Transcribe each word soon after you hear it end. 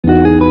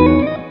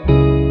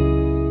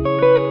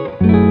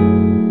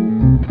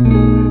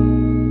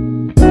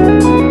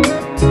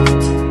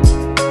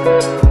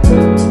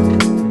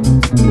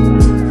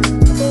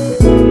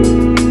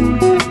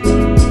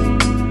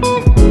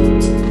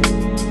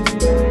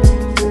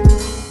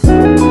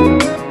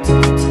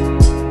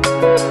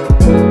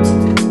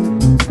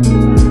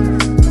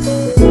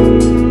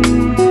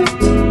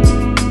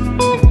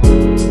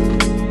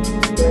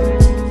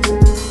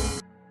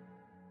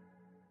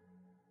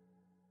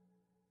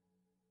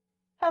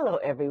Hello,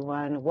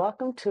 everyone.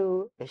 Welcome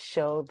to the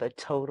show, The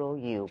Total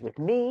You, with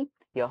me,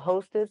 your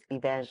hostess,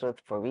 Evangelist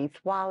Faris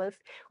Wallace.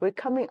 We're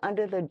coming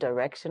under the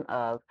direction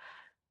of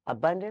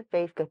Abundant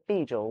Faith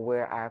Cathedral,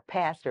 where our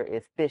pastor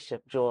is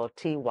Bishop Joel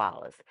T.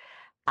 Wallace.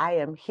 I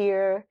am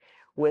here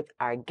with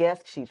our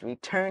guest. She's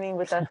returning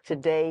with us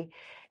today,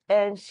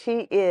 and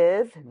she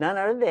is none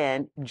other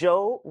than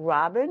Jo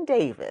Robin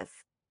Davis,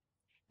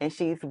 and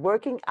she's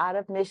working out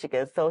of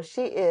Michigan. So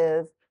she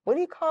is, what do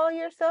you call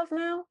yourself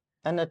now?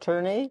 An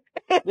attorney?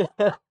 No,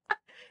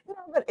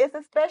 but it's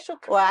a special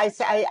Well,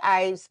 kind.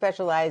 I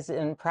specialize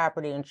in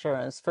property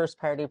insurance,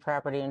 first-party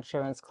property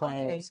insurance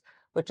claims,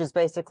 which is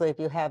basically if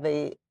you have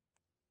a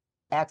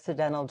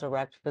accidental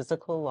direct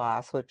physical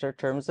loss, which are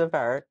terms of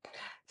art,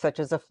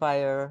 such as a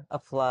fire, a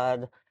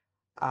flood,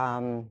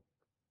 a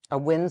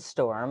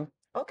windstorm,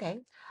 Okay.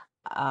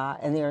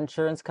 and your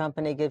insurance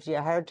company gives you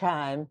a hard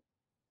time,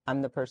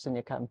 I'm the person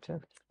you come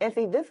to. And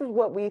see, this is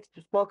what we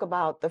spoke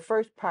about the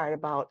first part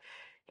about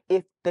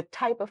if the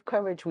type of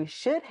coverage we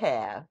should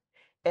have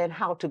and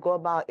how to go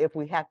about if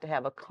we have to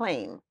have a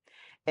claim.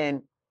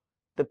 And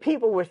the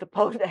people we're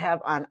supposed to have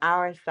on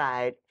our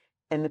side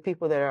and the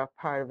people that are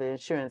part of the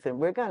insurance.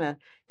 And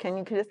can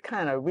you just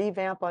kind of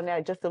revamp on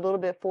that just a little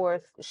bit for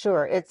us?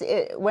 Sure.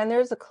 When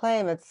there's a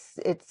claim,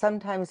 it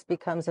sometimes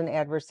becomes an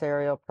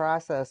adversarial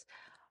process.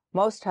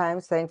 Most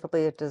times,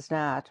 thankfully, it does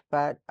not,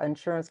 but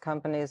insurance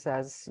companies,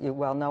 as you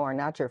well know, are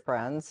not your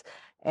friends,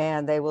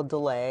 and they will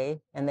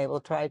delay and they will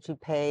try to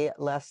pay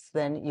less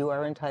than you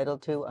are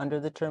entitled to under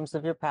the terms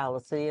of your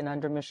policy and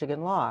under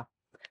Michigan law.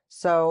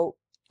 So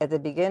at the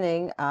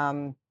beginning,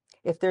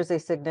 if there's a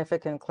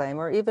significant claim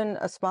or even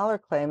a smaller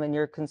claim and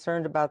you're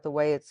concerned about the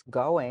way it's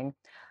going,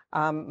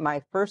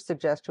 my first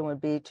suggestion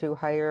would be to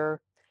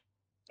hire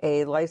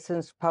a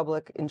licensed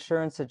public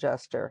insurance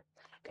adjuster.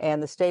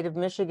 And the state of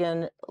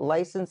Michigan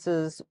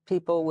licenses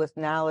people with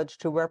knowledge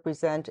to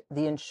represent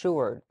the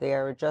insured. They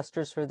are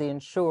adjusters for the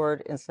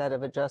insured instead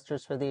of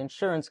adjusters for the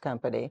insurance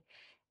company.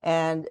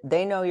 And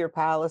they know your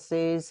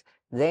policies,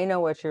 they know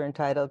what you're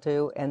entitled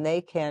to, and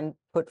they can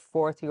put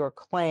forth your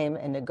claim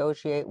and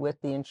negotiate with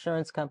the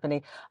insurance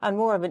company on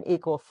more of an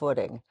equal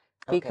footing.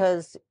 Okay.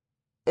 Because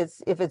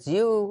if it's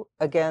you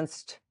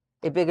against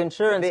a big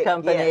insurance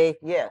company,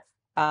 yes.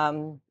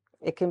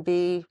 It can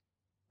be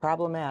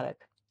problematic.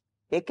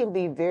 It can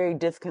be very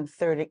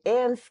disconcerting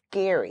and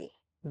scary.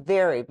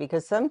 Very,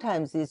 because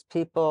sometimes these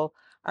people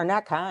are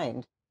not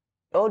kind.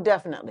 Oh,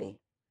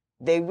 definitely.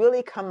 They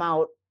really come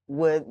out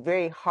with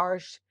very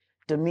harsh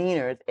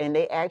demeanors, and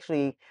they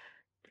actually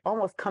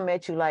almost come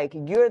at you like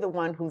you're the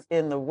one who's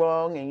in the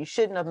wrong and you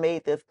shouldn't have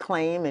made this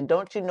claim, and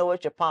don't you know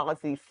what your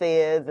policy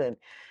says? And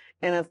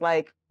it's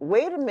like,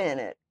 wait a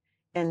minute.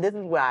 And this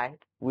is why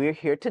we're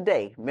here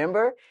today.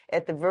 Remember,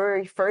 at the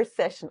very first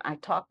session, I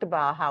talked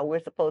about how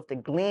we're supposed to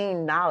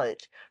glean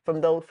knowledge from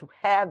those who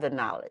have the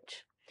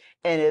knowledge.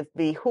 And it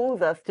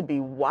behooves us to be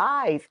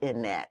wise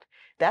in that.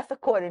 That's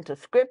according to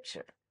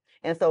scripture.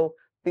 And so,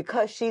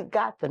 because she's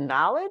got the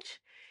knowledge,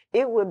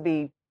 it would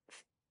be,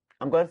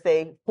 I'm going to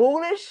say,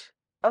 foolish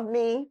of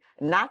me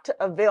not to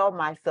avail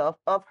myself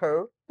of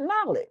her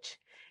knowledge.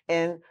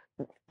 And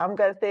I'm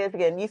going to say this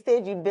again. You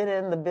said you've been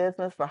in the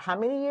business for how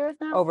many years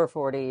now? Over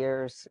 40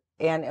 years.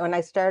 And when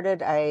I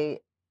started, I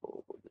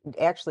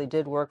actually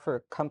did work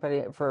for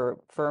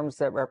firms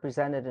that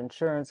represented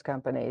insurance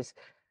companies,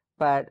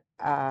 but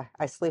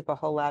I sleep a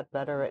whole lot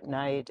better at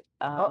night.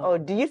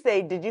 Did you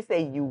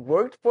say you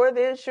worked for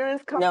the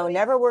insurance company? No,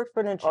 never worked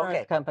for an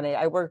insurance company.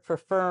 I worked for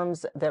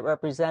firms that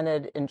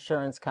represented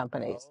insurance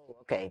companies. Oh,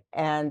 okay.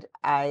 And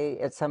I,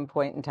 at some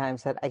point in time,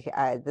 said,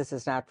 this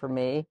is not for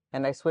me.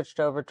 And I switched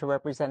over to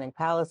representing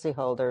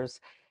policyholders.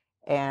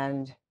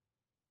 And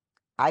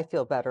I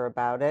feel better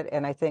about it.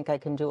 And I think I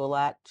can do a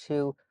lot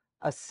to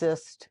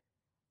assist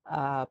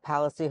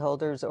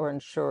policyholders or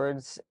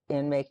insureds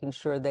in making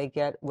sure they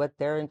get what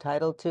they're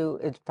entitled to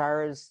as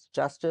far as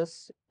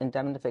justice,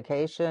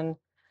 indemnification,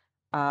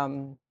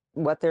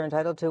 what they're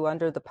entitled to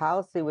under the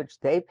policy, which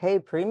they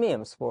paid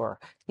premiums for.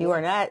 You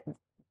are not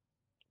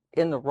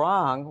in the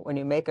wrong when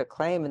you make a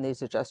claim and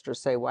these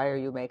adjusters say, why are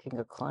you making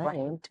a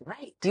claim?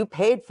 Right. You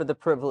paid for the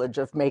privilege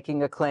of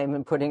making a claim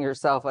and putting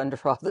yourself under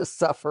all this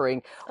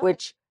suffering,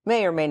 which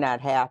may or may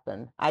not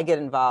happen. I get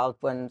involved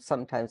when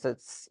sometimes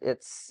it's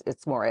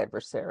more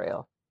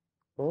adversarial.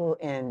 Oh,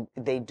 and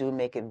they do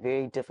make it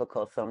very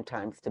difficult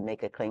sometimes to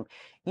make a claim.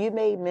 You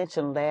made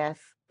mention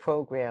last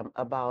program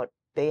about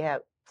they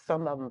have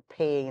some of them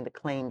paying the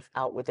claims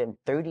out within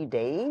 30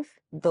 days.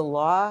 The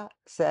law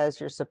says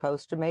you're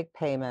supposed to make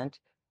payment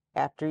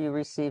after you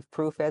receive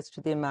proof as to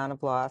the amount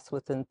of loss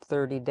within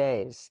 30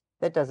 days.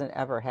 That doesn't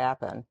ever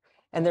happen.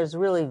 And there's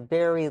really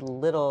very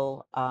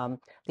little.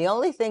 The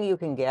only thing you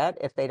can get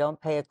if they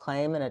don't pay a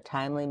claim in a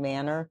timely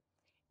manner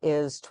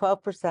is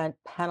 12%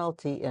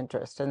 penalty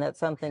interest. And that's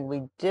something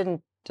we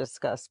didn't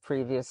discuss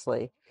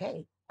previously.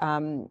 Okay.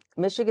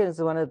 Michigan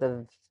is one of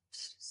the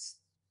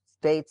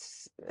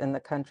states in the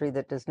country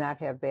that does not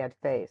have bad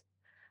faith.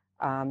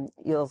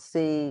 You'll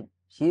see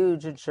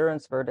huge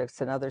insurance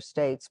verdicts in other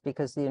states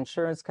because the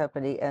insurance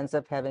company ends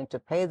up having to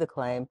pay the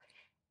claim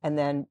and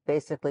then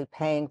basically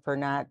paying for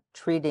not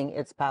treating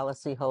its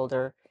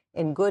policyholder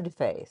in good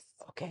faith.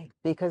 Okay.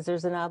 Because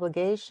there's an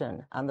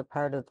obligation on the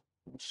part of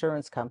the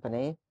insurance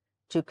company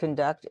to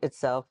conduct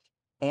itself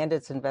and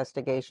its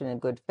investigation in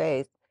good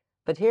faith.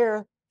 But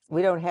here,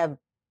 we don't have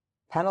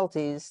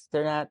penalties.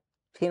 They're not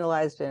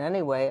penalized in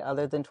any way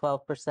other than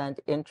 12%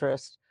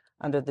 interest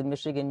under the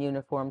Michigan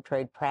Uniform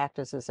Trade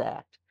Practices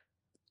Act.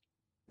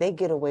 They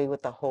get away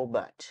with a whole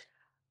bunch.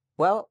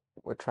 Well,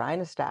 we're trying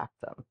to stop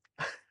them.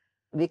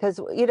 Because,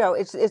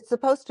 it's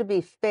supposed to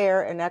be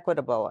fair and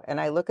equitable. And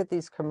I look at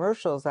these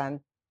commercials on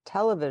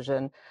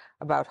television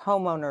about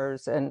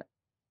homeowners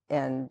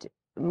and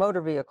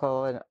motor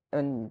vehicle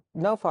and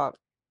no-fault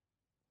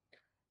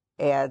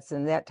ads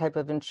and that type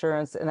of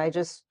insurance. And I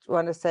just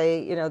want to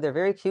say, they're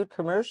very cute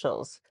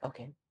commercials.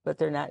 Okay. But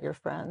they're not your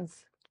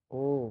friends.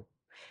 Oh,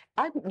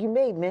 you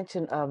made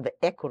mention of the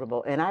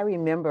equitable, and I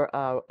remember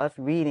us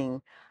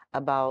reading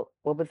about,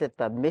 what was it,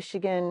 the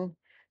Michigan,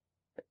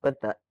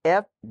 but the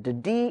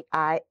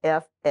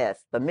DIFS,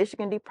 the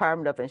Michigan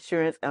Department of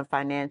Insurance and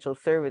Financial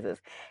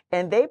Services,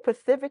 and they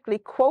specifically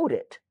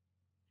quoted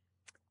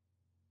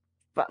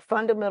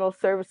fundamental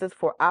services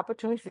for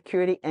opportunity,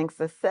 security, and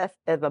success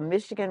as a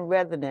Michigan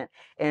resident,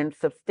 and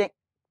for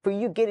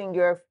you getting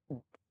your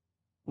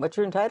what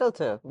you're entitled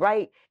to.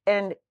 Right.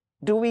 And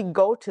do we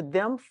go to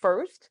them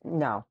first?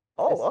 No.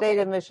 Oh, the state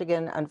okay. of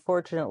Michigan,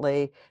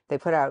 unfortunately, they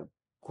put out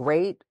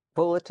great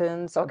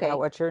bulletins Okay. about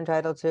what you're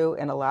entitled to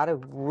and a lot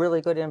of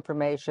really good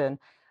information,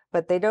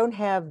 but they don't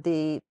have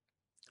the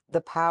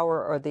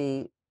power or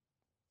the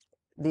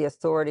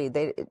authority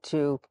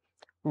to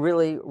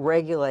really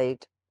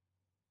regulate,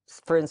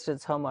 for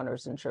instance,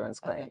 homeowners insurance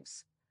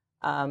claims.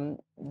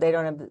 They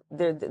don't have,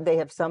 they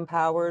have some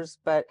powers,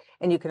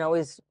 and you can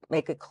always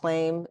make a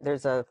claim.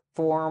 There's a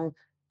form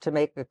to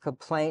make a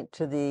complaint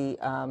to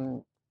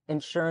the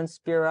insurance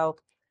bureau,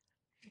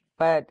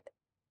 but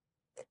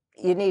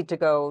you need to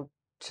go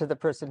to the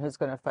person who's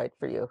going to fight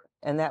for you.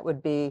 And that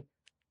would be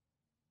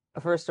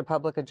first a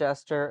public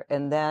adjuster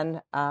and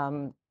then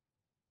an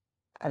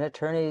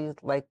attorney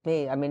like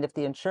me. I mean, if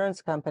the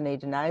insurance company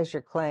denies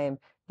your claim,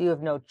 you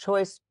have no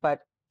choice but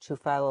to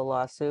file a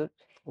lawsuit.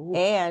 Ooh.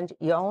 And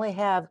you only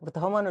have, with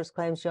the homeowners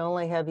claims, you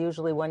only have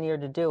usually 1 year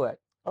to do it.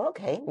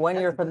 Okay. 1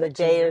 year from the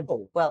day,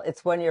 well,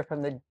 it's 1 year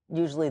from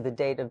usually the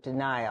date of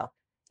denial.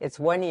 It's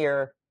 1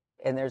 year,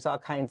 and there's all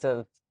kinds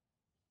of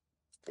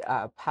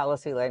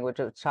policy language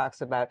which talks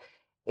about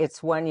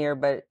it's 1 year,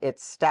 but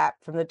it's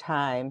stopped from the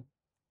time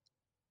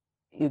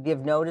you give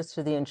notice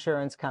to the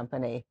insurance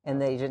company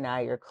and they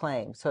deny your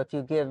claim. So if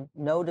you give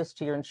notice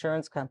to your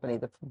insurance company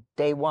the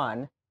day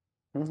one,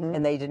 mm-hmm.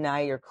 and they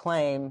deny your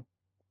claim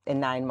in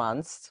 9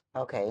 months,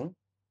 okay,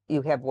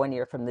 you have 1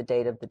 year from the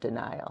date of the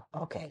denial.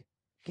 Okay.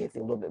 Gives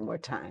you a little bit more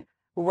time.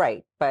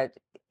 Right. But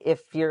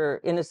if you're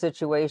in a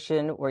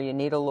situation where you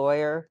need a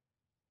lawyer,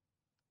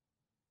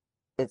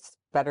 it's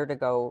better to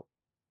go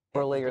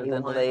earlier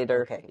than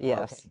later. Okay.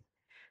 Yes. Okay.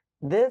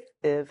 This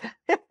is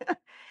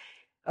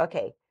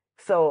okay.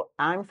 So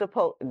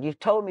you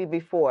told me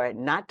before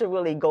not to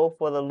really go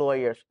for the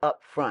lawyers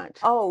up front.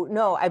 Oh,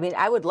 no. I mean,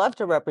 I would love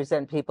to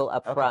represent people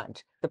up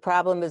front. The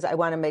problem is I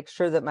want to make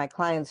sure that my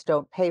clients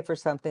don't pay for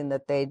something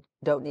that they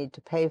don't need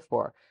to pay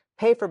for.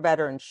 Pay for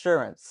better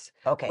insurance.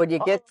 Okay. When you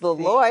get the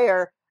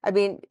lawyer, I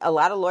mean, a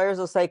lot of lawyers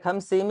will say,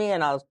 come see me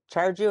and I'll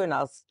charge you and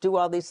I'll do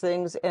all these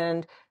things.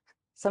 And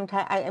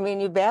sometimes, I mean,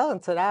 you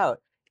balance it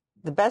out.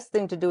 The best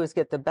thing to do is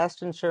get the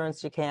best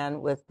insurance you can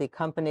with the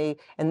company,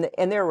 and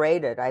they're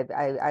rated.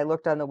 I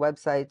looked on the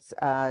websites,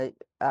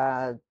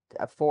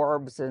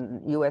 Forbes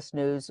and U.S.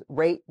 News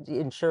rate the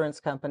insurance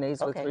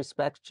companies with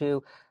respect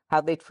to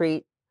how they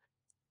treat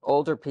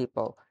older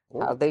people,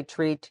 how they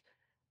treat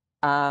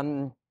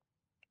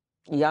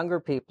younger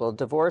people,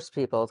 divorced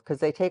people, because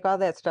they take all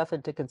that stuff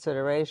into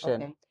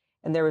consideration. Okay.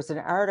 And there was an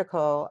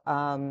article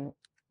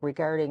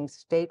regarding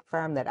State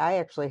Farm that I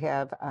actually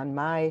have on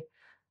my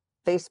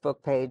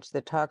Facebook page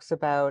that talks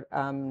about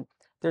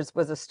there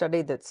was a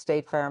study that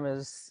State Farm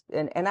is,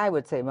 and I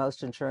would say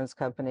most insurance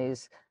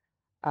companies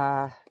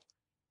are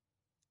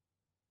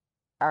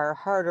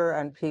harder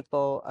on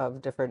people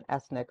of different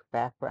ethnic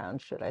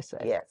backgrounds, should I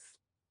say. Yes.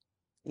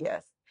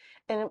 Yes.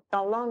 And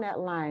along that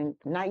line,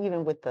 not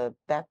even with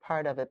that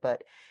part of it,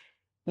 but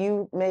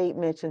you made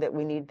mention that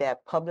we need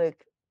that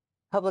public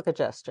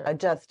adjuster.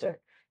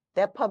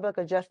 That public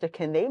adjuster,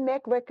 can they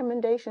make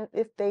recommendations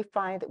if they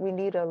find that we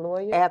need a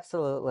lawyer?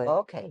 Absolutely.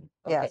 Okay.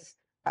 Yes.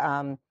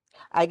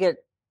 I get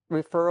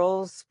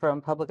referrals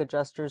from public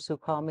adjusters who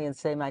call me and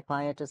say my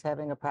client is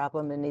having a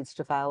problem and needs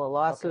to file a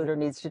lawsuit or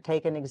needs to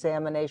take an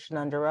examination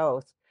under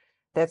oath.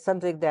 That's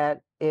something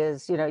that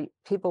is,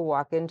 people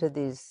walk into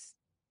these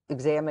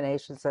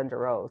examinations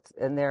under oath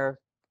and they're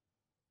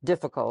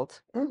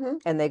difficult, mm-hmm.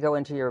 and they go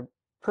into your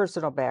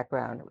personal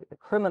background,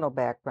 criminal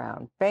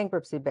background,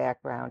 bankruptcy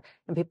background,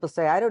 and people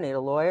say, I don't need a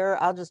lawyer.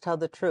 I'll just tell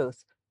the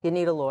truth. You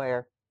need a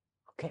lawyer.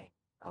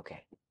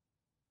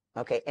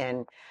 Okay.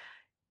 And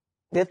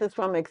this is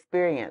from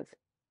experience.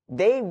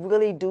 They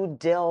really do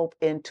delve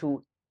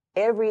into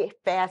every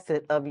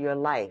facet of your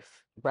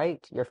life.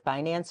 Right. Your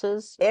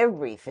finances,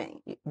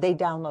 everything. they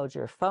download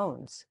your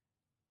phones,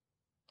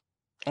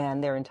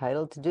 and they're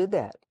entitled to do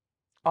that.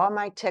 All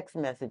my text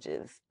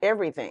messages,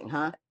 everything,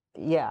 huh?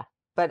 Yeah.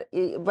 But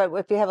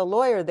if you have a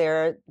lawyer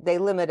there, they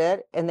limit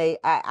it, and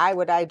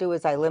what I do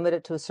is I limit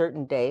it to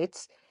certain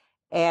dates,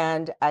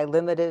 and I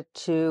limit it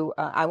to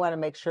I want to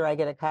make sure I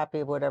get a copy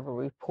of whatever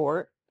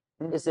report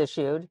is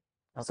issued,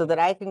 so that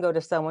I can go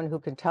to someone who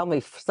can tell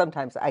me.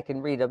 Sometimes I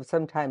can read them.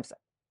 Sometimes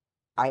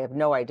I have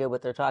no idea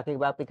what they're talking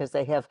about because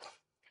they have,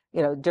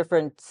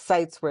 different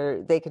sites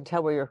where they can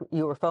tell where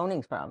you were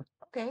phoning from.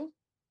 Okay.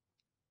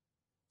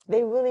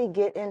 They really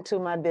get into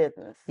my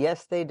business.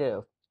 Yes, they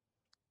do.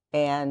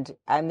 And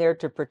I'm there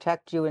to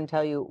protect you and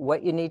tell you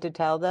what you need to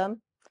tell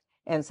them.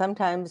 And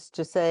sometimes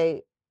to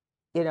say,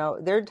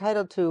 they're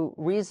entitled to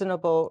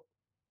reasonable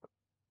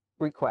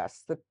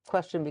requests. The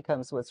question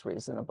becomes, what's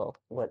reasonable?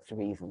 What's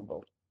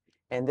reasonable?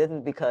 And this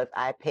is because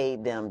I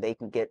paid them. They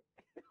can get,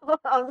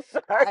 I'm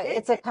sorry.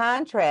 It's a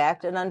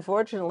contract, and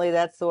unfortunately,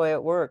 that's the way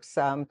it works.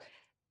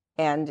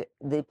 And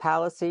the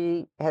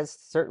policy has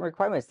certain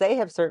requirements. They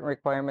have certain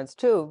requirements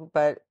too,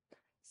 but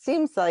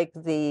seems like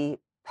the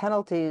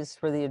penalties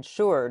for the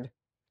insured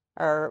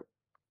are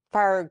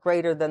far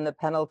greater than the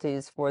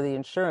penalties for the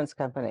insurance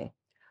company.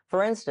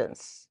 For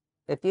instance,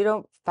 if you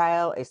don't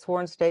file a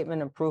sworn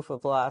statement and proof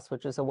of loss,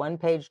 which is a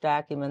one-page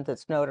document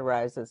that's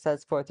notarized that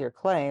sets forth your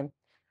claim,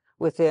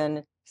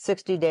 within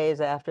 60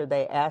 days after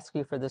they ask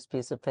you for this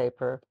piece of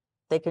paper,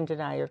 they can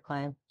deny your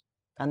claim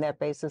on that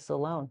basis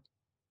alone.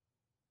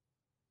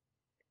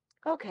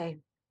 Okay.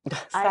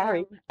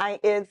 Sorry.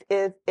 And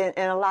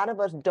a lot of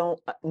us don't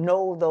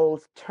know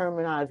those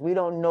terminologies. We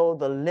don't know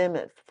the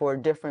limits for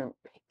different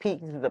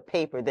pieces of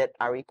paper that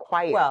are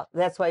required. Well,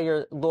 that's why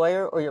your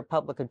lawyer or your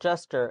public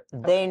adjuster,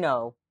 they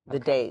know the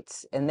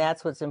dates, and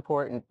that's what's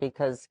important,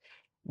 because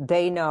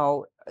they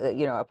know,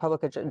 a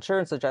public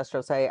insurance adjuster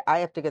will say, I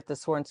have to get the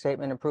sworn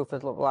statement and proof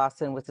of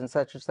loss in within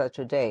such and such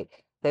a date.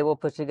 They will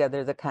put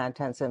together the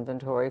contents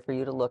inventory for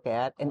you to look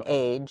at, and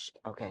age,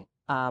 Okay.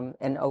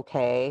 and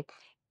okay.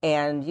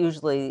 And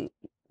usually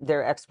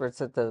they're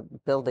experts at the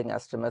building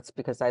estimates,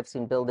 because I've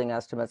seen building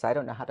estimates. I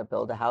don't know how to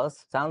build a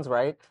house. Sounds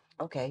right.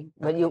 Okay.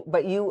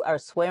 But you are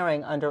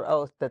swearing under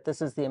oath that this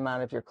is the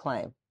amount of your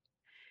claim.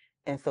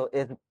 And so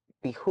it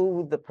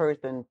behooves the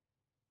person,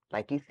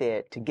 like you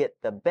said, to get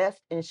the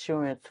best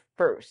insurance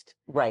first.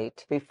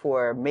 Right.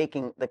 Before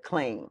making the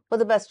claim. Well,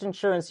 the best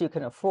insurance you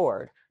can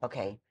afford.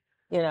 Okay.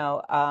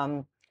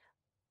 I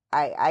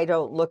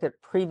don't look at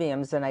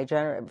premiums, and I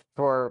generate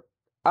for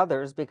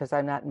others because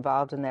I'm not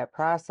involved in that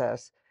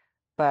process.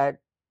 But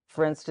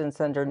for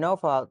instance, under no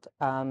fault,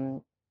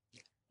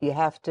 you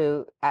have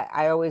to,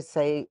 I always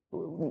say,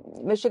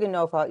 Michigan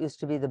no fault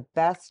used to be the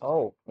best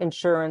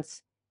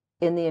insurance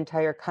in the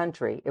entire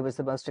country. It was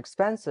the most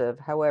expensive.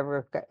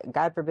 However, if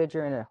God forbid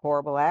you're in a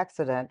horrible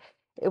accident,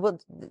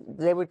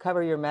 they would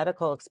cover your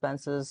medical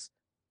expenses,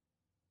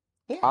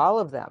 all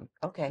of them.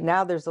 Okay.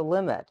 Now there's a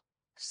limit.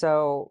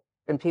 So,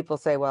 and people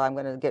say, well, I'm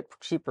going to get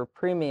cheaper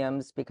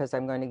premiums because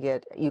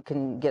you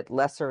can get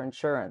lesser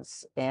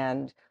insurance,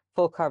 and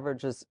full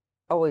coverage is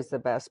always the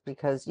best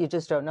because you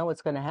just don't know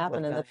what's going to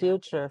happen in the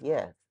future.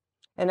 Yes.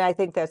 And I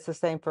think that's the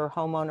same for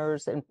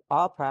homeowners and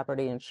all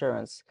property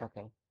insurance.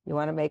 Okay. You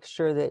want to make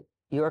sure that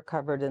you're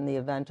covered in the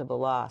event of a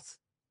loss.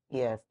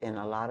 Yes. And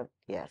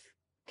yes.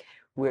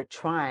 We're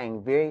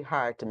trying very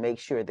hard to make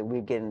sure that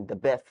we're getting the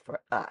best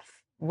for us.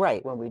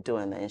 Right. When we're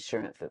doing the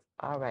insurances.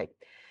 All right.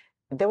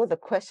 There was a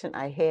question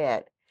I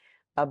had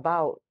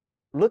about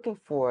looking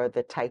for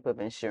the type of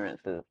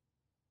insurances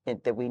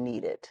that we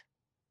needed.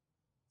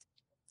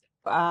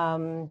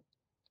 Well,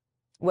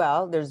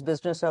 there's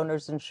business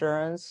owners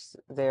insurance.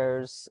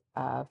 There's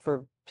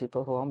for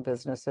people who own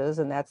businesses,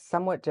 and that's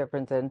somewhat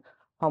different than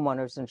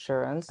homeowners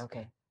insurance.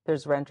 Okay.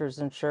 There's renters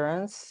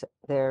insurance.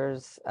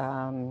 There's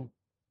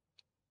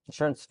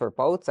insurance for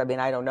boats. I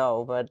mean, I don't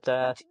know, but you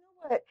know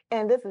what?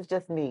 And this is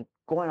just me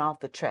going off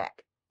the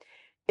track.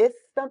 It's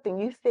something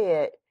you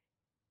said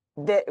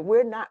that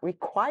we're not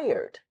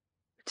required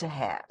to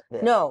have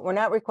this. No, we're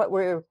not required.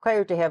 We're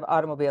required to have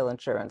automobile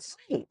insurance,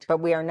 right,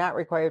 but we are not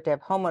required to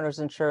have homeowners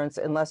insurance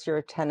unless you're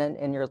a tenant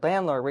and your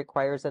landlord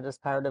requires it as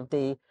part of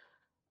the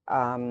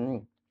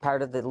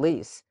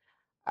lease.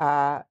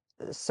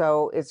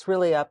 So it's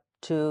really up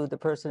to the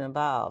person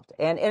involved,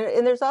 and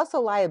there's also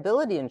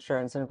liability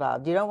insurance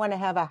involved. You don't want to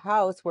have a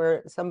house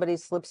where somebody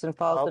slips and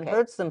falls and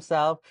hurts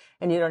themselves,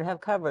 and you don't have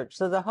coverage.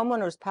 So the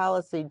homeowner's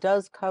policy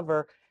does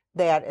cover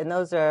that, and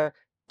those are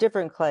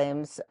different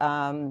claims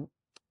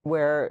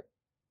where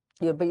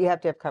but you have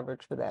to have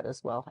coverage for that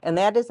as well. And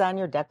that is on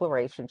your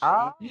declaration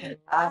sheet.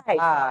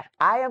 I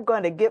am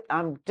going to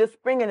I'm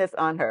just bringing this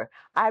on her.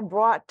 I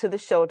brought to the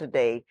show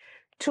today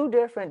 2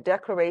 different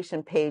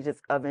declaration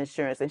pages of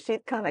insurance, and she's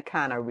kind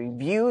of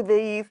review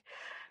these.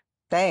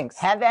 Thanks.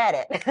 Have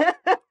at it.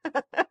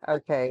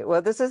 Okay.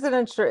 Well, this is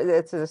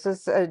this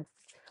is an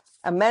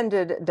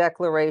amended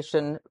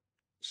declaration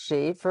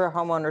sheet for a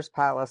homeowner's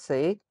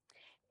policy.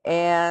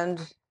 And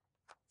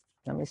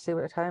Let me see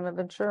what time of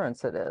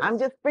insurance it I'm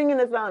is. just bringing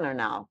this on her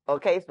now.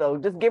 Okay, so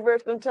just give her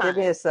some Give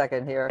me time. a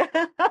second here.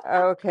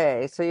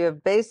 Okay, so you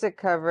have basic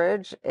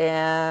coverage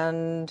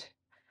and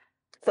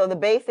So the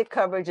basic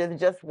coverage is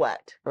just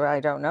what? well, I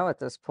don't know at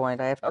this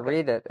point. I have to Okay.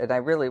 read it, and I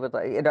really would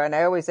like, and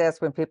I always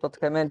ask when people to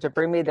come in to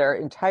bring me their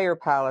entire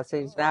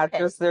policies, not Okay.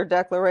 just their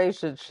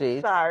declaration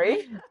sheet,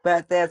 Sorry.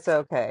 but that's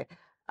okay.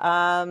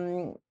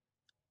 Um,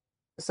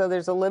 so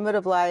there's a limit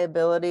of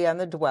liability on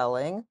the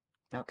dwelling,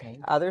 Okay.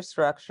 other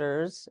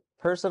structures,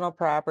 personal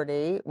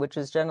property, which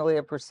is generally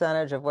a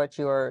percentage of what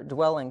your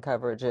dwelling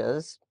coverage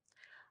is.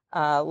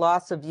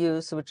 Loss of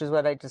use, which is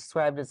what I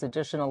described as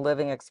additional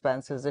living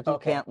expenses. If you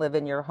Okay. can't live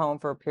in your home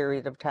for a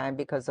period of time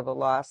because of a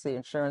loss, the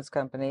insurance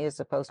company is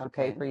supposed to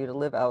pay Okay. for you to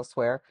live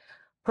elsewhere.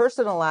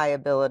 Personal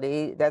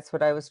liability, that's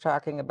what I was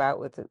talking about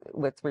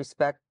with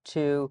respect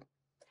to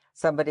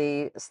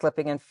somebody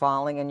slipping and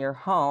falling in your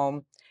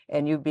home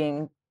and you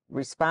being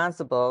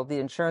responsible. The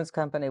insurance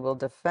company will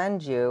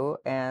defend you,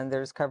 and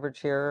there's coverage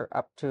here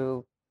up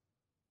to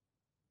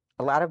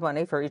a lot of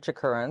money for each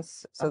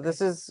occurrence. So Okay. this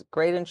is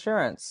great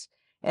insurance.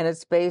 And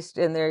it's based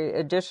in there.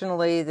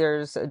 Additionally,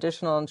 there's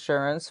additional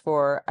insurance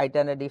for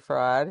identity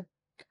fraud.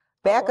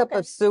 Backup okay.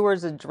 of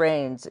sewers and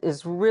drains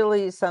is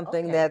really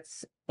something Okay.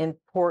 that's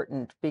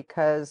important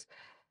because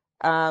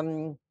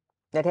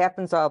it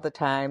happens all the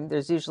time.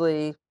 There's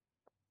usually,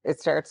 it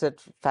starts at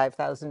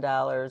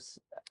 $5,000.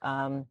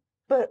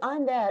 But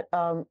on that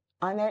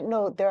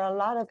note, there are a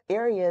lot of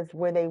areas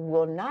where they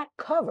will not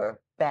cover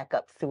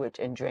backup sewage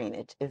and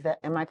drainage.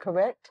 Am I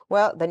correct?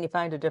 Well, then you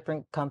find a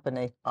different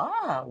company.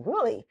 Ah,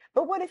 really?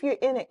 But what if you're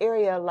in an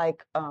area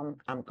like I'm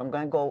going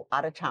to go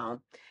out of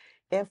town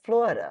in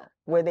Florida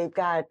where they've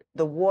got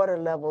the water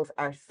levels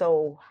are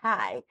so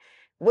high?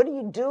 What do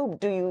you do?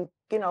 Do you,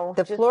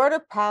 The just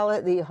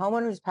the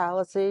homeowners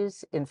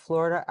policies in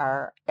Florida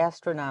are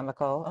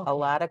astronomical. A okay.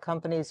 lot of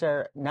companies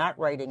are not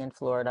writing in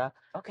Florida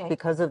Okay.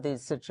 because of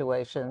these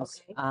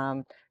situations.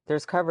 Okay.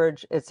 There's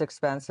coverage. It's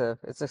expensive.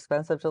 It's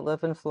expensive to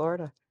live in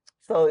Florida.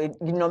 So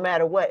no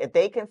matter what, if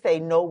they can say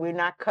no, we're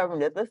not covering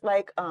this. It's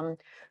like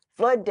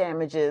flood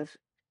damages.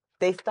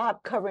 They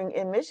stopped covering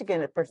in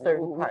Michigan for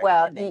certain parts.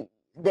 Well, Didn't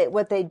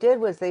what they did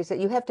was they said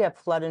you have to have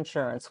flood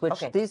insurance, which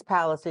Okay. these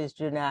policies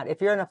do not.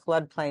 If you're in a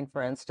floodplain,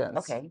 for instance,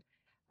 Okay.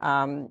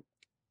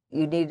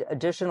 You need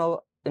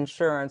additional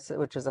insurance,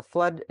 which is a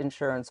flood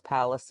insurance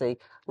policy,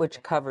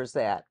 which covers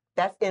that.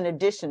 That's in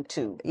addition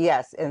to.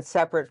 Yes, and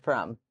separate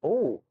from.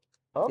 Oh,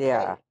 okay.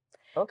 Yeah.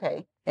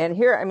 Okay. And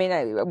here, I mean,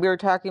 we were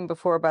talking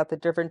before about the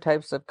different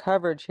types of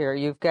coverage here.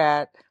 You've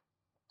got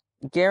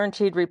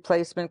guaranteed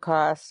replacement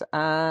costs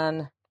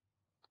on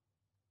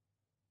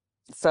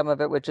some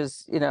of it, which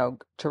is,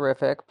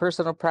 terrific.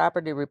 Personal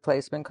property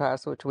replacement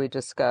costs, which we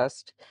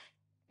discussed.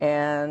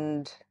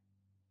 And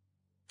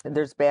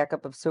there's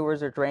backup of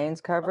sewers or drains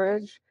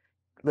coverage.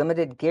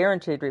 Limited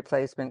guaranteed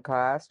replacement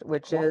cost,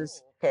 which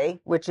is Okay.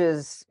 which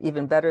is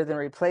even better than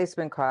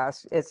replacement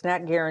cost. It's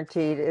not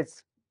guaranteed.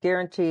 It's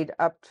guaranteed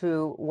up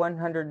to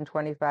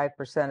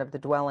 125% of the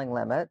dwelling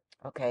limit.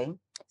 Okay.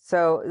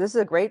 So this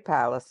is a great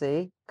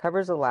policy,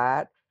 covers a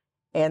lot,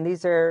 and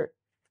these are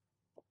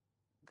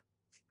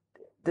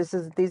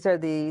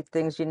the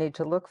things you need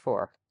to look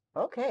for.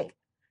 Okay.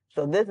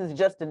 So this is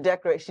just a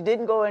decoration. She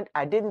didn't go in.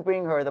 I didn't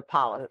bring her the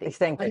policy.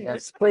 Thank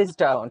goodness. Please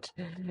don't.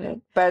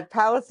 But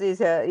policies,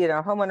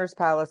 homeowners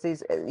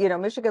policies,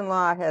 Michigan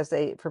law has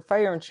for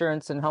fire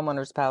insurance and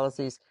homeowners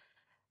policies,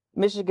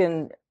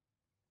 Michigan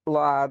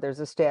law, there's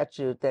a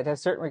statute that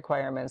has certain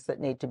requirements that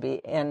need to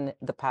be in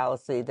the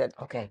policy that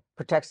Okay.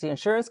 protects the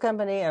insurance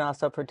company and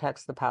also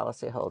protects the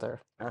policyholder.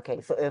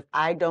 Okay. So if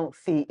I don't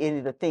see any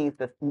of the things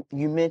that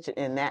you mentioned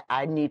in that,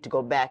 I need to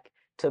go back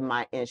to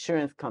my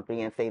insurance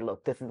company and say,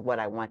 look, this is what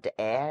I want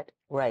to add.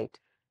 Right.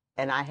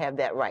 And I have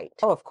that right.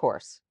 Oh, of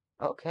course.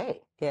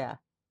 Okay. Yeah.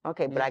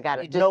 Okay, but I got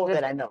to You know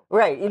that I know.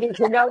 Right. You need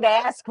to know to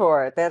ask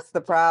for it. That's the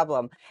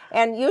problem.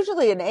 And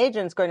usually an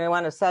agent's going to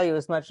want to sell you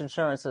as much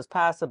insurance as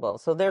possible.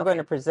 So they're going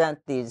to present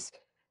these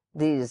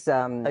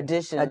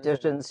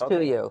additions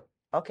to you.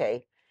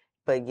 Okay.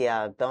 But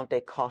yeah, don't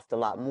they cost a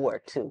lot more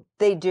too?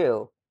 They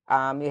do.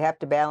 You have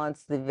to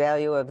balance the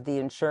value of the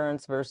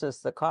insurance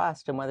versus the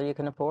cost and whether you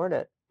can afford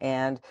it.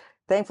 And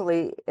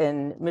thankfully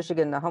in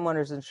Michigan, the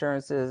homeowners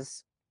insurance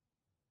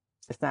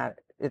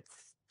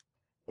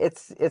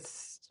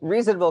it's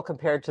reasonable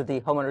compared to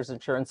the homeowners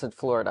insurance in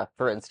Florida,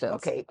 for instance.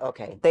 Okay,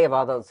 okay. They have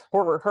all those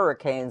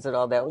hurricanes and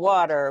all that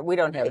water. We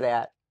don't have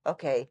that.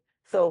 Okay.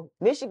 So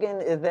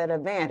Michigan is at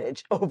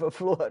advantage over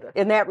Florida.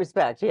 In that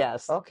respect,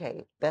 yes.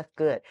 Okay, that's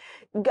good.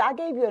 I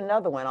gave you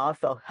another one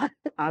also.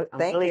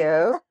 Thank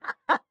you.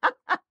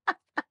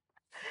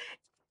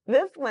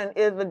 This one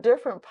is a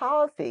different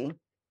policy.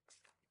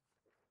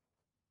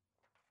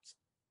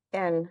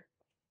 And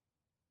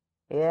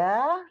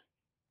yeah,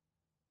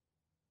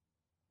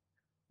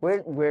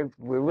 we're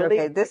really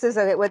okay. This is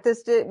what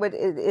this did. What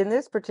in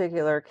this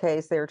particular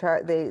case,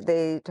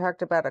 they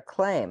talked about a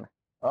claim.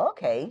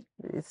 okay.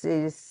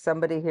 See,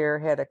 somebody here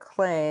had a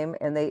claim,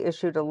 and they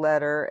issued a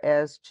letter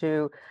as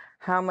to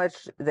how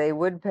much they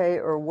would pay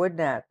or would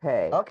not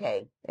pay.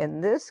 Okay.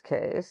 In this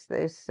case,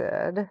 they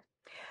said,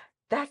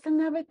 That's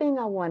another thing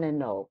I want to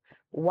know.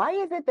 Why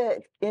is it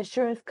that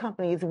insurance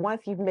companies,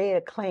 once you've made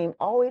a claim,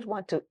 always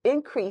want to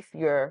increase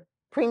your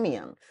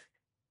premiums?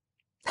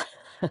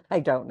 I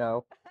don't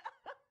know.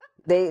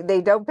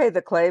 They don't pay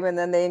the claim and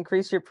then they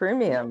increase your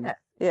premium. Yeah.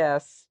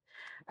 Yes.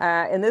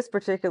 In this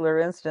particular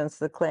instance,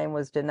 the claim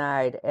was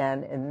denied.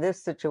 And in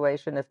this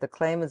situation, if the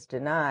claim is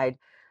denied,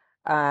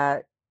 uh,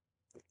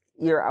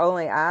 your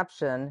only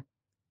option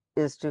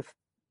is to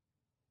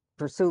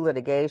pursue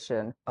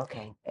litigation.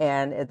 Okay.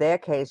 And in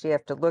that case, you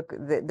have to look,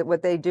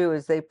 what they do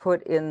is they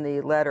put in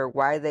the letter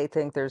why they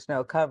think there's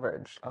no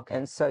coverage. Okay.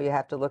 And so you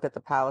have to look at the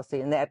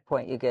policy. And at that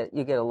point, you get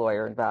a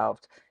lawyer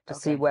involved to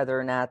see Okay. whether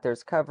or not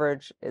there's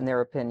coverage in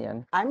their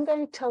opinion. I'm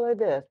going to tell her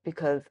this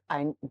because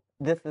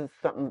this is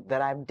something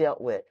that I've dealt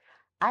with.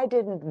 I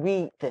didn't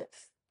read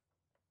this.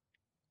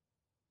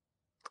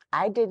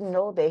 I didn't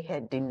know they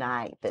had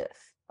denied this.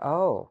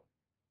 Oh.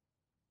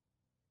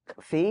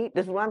 See,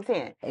 this is what I'm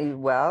saying.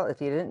 Well, if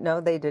you didn't know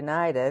they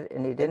denied it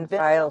and you didn't been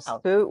a file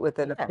while. suit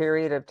within a Yes.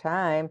 period of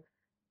time,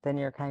 then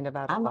you're kind of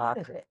out of I'm luck. out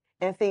of it.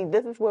 And see,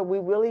 this is where we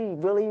really,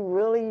 really,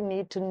 really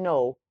need to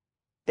know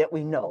that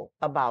we know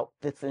about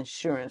this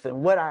insurance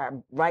and what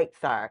our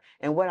rights are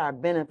and what our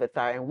benefits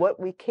are and what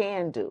we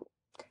can do.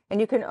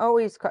 And you can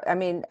always, I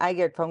mean, I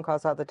get phone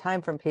calls all the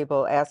time from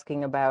people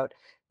asking about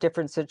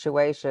different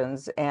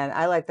situations, and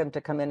I like them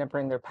to come in and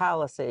bring their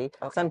policy.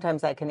 Okay.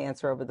 Sometimes I can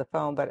answer over the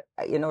phone, but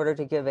in order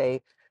to give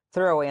a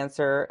thorough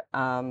answer,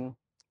 you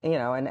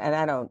know, and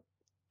I don't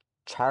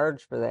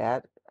charge for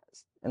that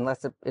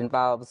unless it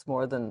involves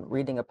more than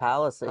reading a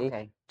policy,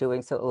 Okay.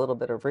 doing a little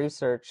bit of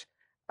research.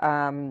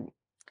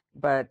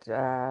 But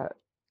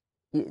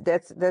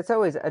that's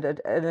always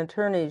an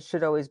attorney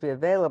should always be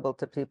available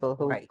to people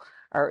who Right.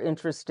 are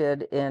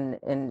interested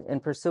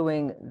in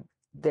pursuing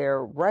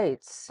their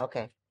rights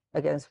Okay.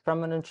 against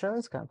from an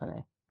insurance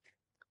company.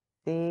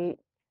 See,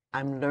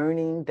 I'm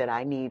learning that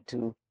I need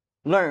to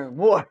learn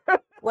more.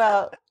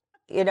 Well,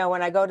 you know,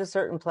 when I go to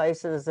certain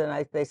places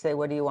and they say,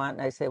 "What do you want?"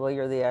 and I say, "Well,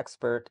 you're the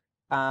expert."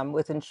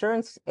 With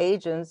insurance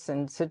agents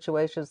and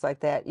situations like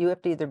that, you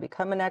have to either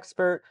become an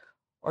expert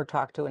or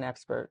talk to an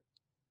expert,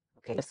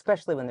 Okay.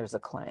 especially when there's a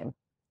claim.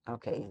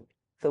 Okay.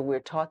 So we're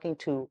talking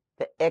to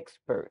the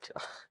expert.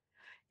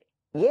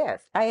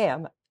 Yes. I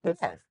am. Yes.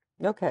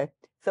 Okay.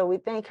 So we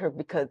thank her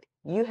because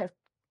you have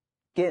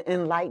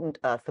enlightened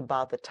us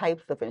about the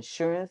types of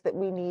insurance that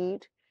we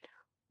need,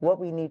 what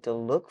we need to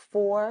look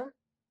for,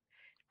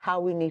 how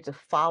we need to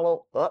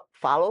follow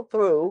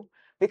through.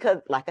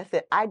 Because, like I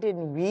said, I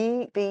didn't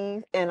read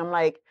these, and I'm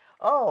like,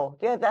 oh,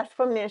 yeah, that's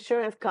from the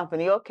insurance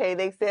company. Okay,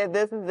 they said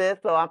this is this,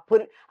 so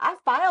I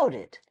filed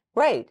it.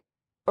 Right.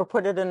 Or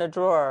put it in a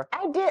drawer.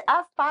 I did.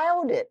 I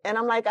filed it, and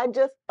I'm like,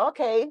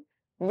 okay,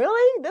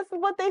 really? This is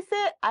what they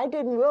said? I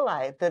didn't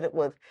realize that it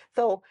was.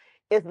 So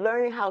it's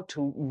learning how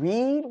to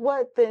read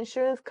what the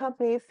insurance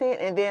company is saying,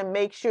 and then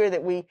make sure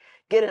that we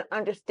get an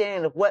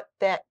understanding of what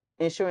that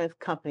insurance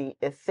company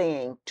is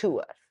saying to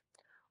us.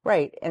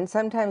 Right. And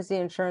sometimes the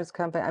insurance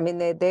company, I mean,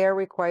 they are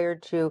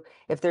required to,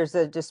 if there's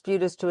a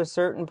dispute as to a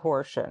certain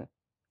portion,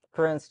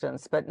 for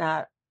instance, but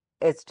not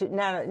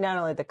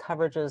only the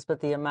coverages, but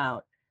the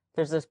amount.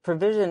 There's this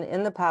provision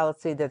in the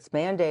policy that's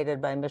mandated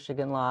by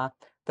Michigan law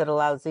that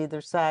allows either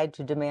side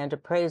to demand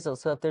appraisal.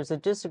 So if there's a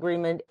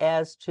disagreement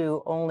as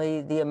to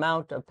only the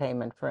amount of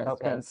payment, for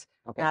instance,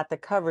 Okay. not the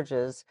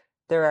coverages,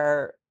 there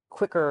are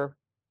quicker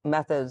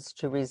methods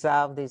to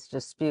resolve these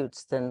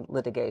disputes than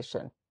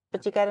litigation.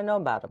 But you got to know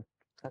about them.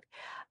 Okay.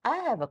 I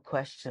have a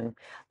question.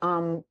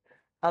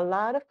 A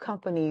lot of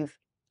companies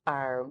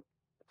are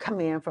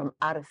coming in from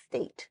out of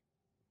state.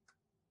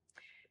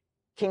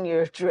 Can you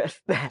address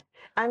that?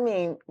 I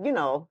mean,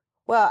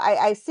 Well,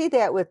 I see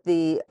that with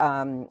the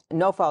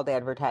no-fault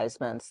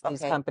advertisements,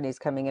 these Okay. companies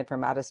coming in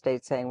from out of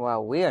state saying,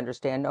 well, we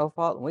understand no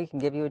fault and we can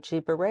give you a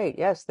cheaper rate.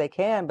 Yes, they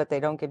can, but they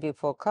don't give you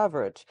full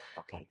coverage.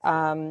 Okay.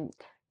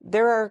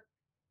 There are,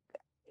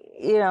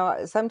 you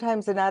know,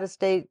 sometimes an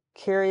out-of-state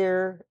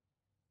carrier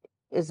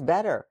is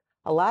better.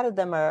 A lot of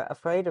them are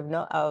afraid of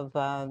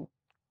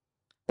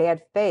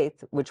bad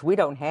faith, which we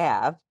don't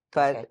have,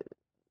 but Okay.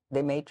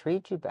 they may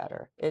treat you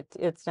better.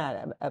 It's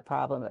not a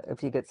problem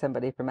if you get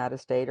somebody from out of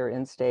state or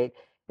in state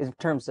in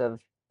terms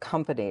of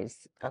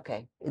companies.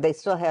 Okay. They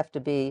still have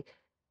to be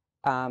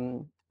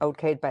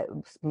okayed by,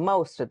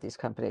 most of these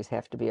companies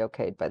have to be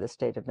okayed by the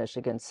state of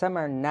Michigan. Some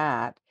are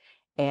not,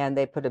 and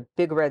they put a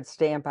big red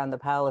stamp on the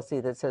policy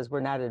that says we're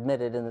not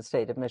admitted in the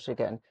state of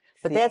Michigan.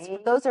 But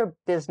those are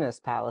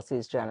business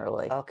policies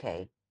generally.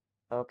 Okay.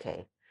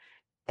 Okay.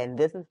 And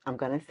I'm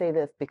going to say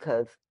this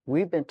because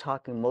we've been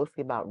talking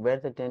mostly about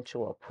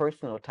residential or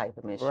personal type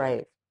of insurance.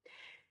 Right.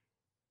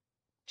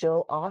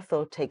 Joe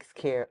also takes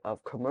care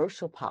of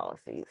commercial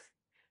policies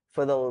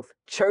for those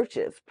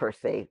churches, per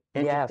se,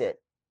 interested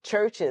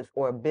churches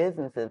or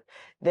businesses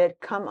that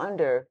come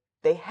under,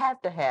 they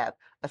have to have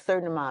a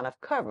certain amount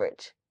of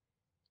coverage.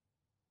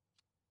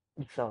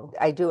 So,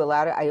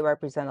 I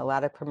represent a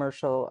lot of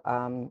commercial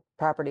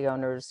property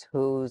owners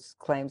whose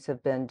claims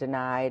have been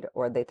denied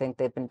or they think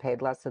they've been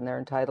paid less than they're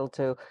entitled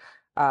to.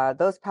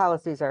 Those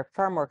policies are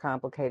far more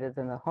complicated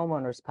than the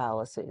homeowners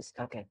policies.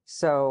 okay.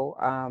 So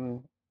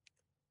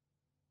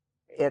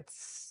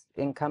it's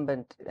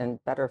incumbent and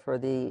better for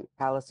the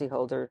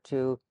policyholder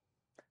to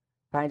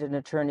find an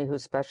attorney who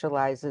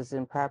specializes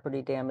in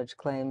property damage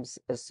claims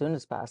as soon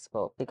as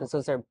possible, because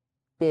those are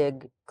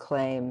big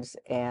claims.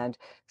 And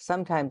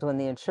sometimes when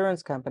the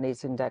insurance company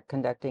is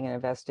conducting an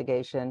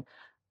investigation,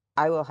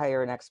 I will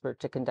hire an expert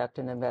to conduct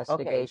an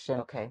investigation,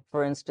 Okay.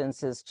 for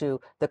instance, as to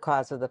the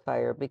cause of the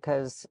fire,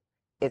 because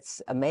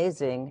it's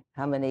amazing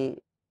how many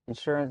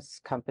insurance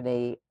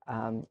company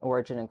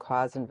origin and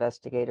cause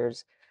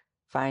investigators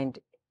find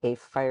a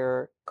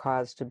fire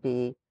caused to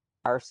be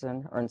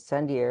arson or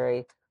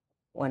incendiary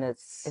when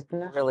it's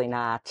not. really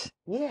not.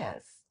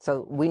 Yes.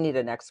 So we need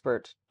an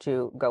expert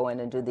to go in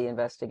and do the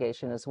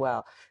investigation as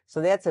well.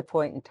 So that's a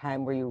point in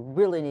time where you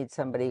really need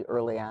somebody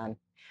early on.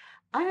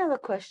 I have a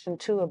question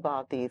too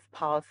about these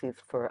policies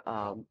for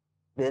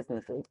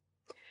businesses.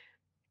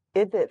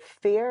 Is it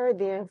fair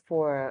then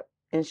for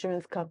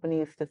insurance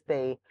companies to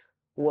say,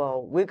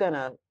 well, we're going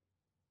to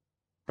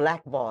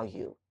blackball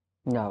you?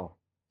 No.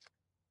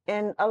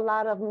 And a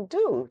lot of them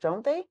do,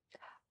 don't they?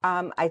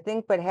 I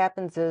think what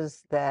happens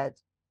is that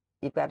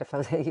you've got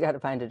to you got to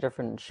find a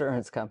different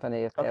insurance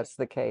company if that's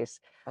the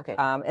case. Okay.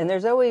 And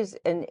there's always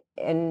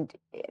and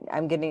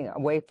I'm getting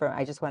away from.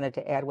 I just wanted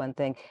to add one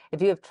thing.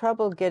 If you have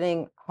trouble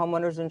getting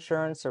homeowners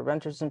insurance or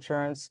renters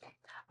insurance,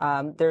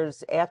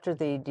 there's after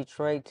the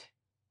Detroit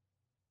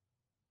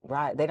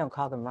riot. They don't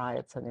call them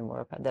riots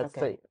anymore, but that's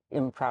the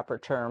improper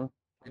term.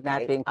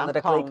 Not being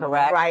politically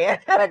correct.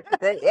 Riot. But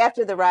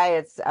after the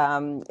riots,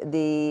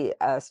 the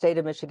state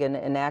of Michigan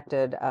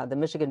enacted the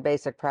Michigan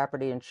Basic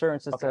Property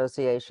Insurance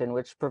Association,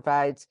 which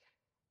provides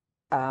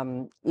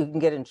you can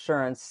get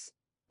insurance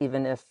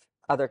even if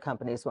other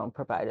companies won't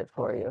provide it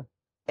for you.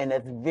 And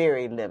it's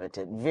very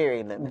limited,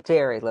 very limited.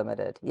 Very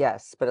limited,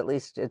 yes, but at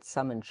least it's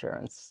some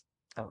insurance.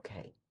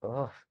 Okay.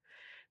 Ugh.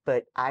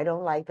 But I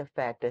don't like the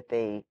fact that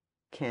they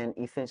can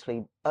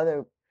essentially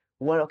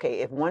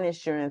if one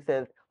insurance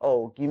says,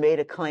 oh, you made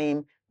a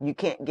claim, you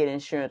can't get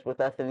insurance with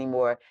us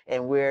anymore,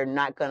 and we're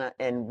not gonna,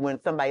 and when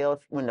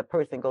the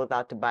person goes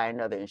out to buy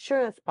another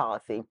insurance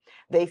policy,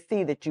 they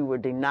see that you were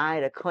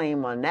denied a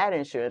claim on that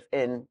insurance.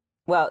 And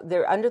well,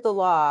 they're under the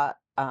law,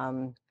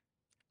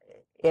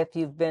 if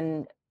you've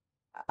been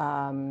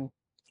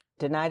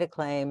denied a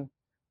claim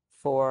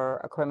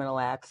for a criminal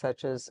act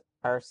such as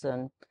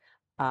arson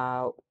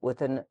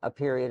within a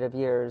period of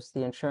years,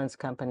 the insurance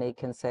company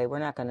can say, we're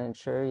not going to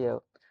insure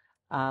you.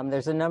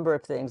 There's a number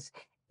of things.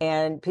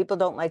 And people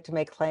don't like to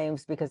make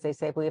claims because they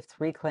say, if we have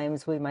 3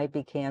 claims, we might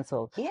be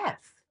canceled. yes.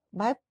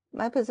 My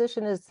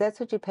position is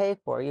that's what you pay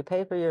for. You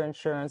pay for your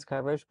insurance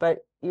coverage, but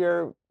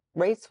your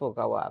rates will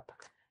go up.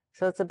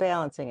 So it's a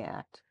balancing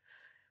act.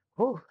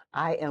 Whew,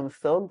 I am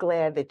so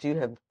glad that you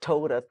have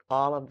told us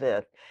all of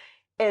this.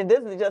 And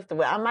this is just the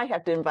way I might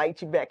have to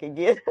invite you back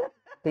again.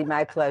 Be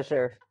my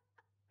pleasure.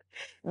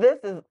 This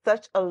is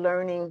such a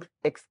learning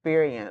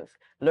experience,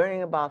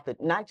 learning about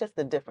not just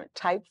the different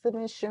types of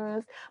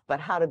insurance, but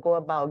how to go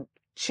about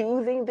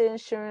choosing the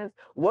insurance,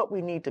 what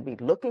we need to be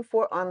looking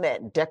for on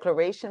that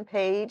declaration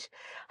page,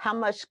 how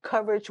much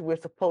coverage we're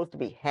supposed to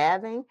be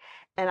having.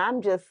 And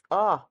I'm just,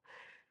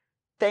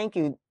 thank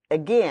you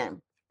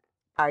again.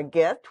 Our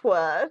guest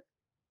was,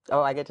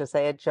 I get to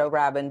say it, Joe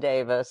Robin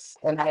Davis.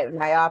 And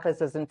my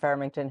office is in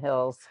Farmington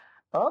Hills.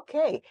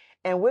 okay.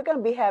 And we're going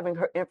to be having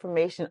her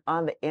information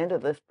on the end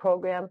of this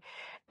program.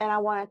 And I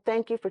want to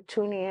thank you for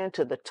tuning in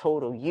to the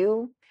Total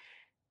You.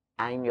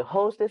 I'm your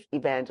hostess,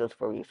 Evangelist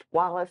Faris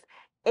Wallace.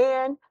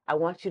 And I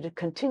want you to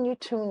continue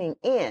tuning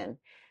in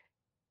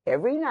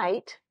every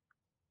night,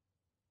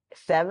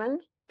 7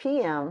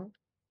 p.m.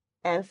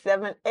 and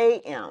 7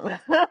 a.m.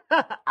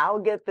 I'll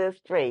get this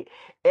straight.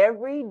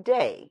 Every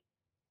day,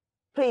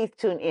 please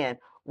tune in.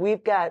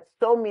 We've got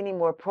so many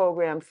more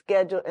programs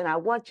scheduled, and I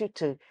want you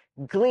to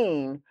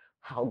glean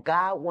how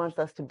God wants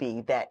us to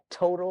be, that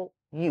total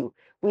you.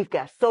 We've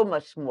got so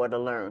much more to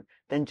learn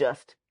than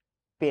just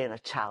being a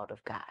child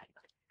of God.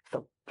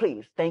 So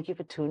please, thank you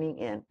for tuning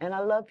in, and I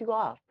love you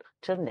all.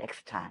 Till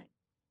next time.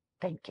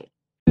 Thank you.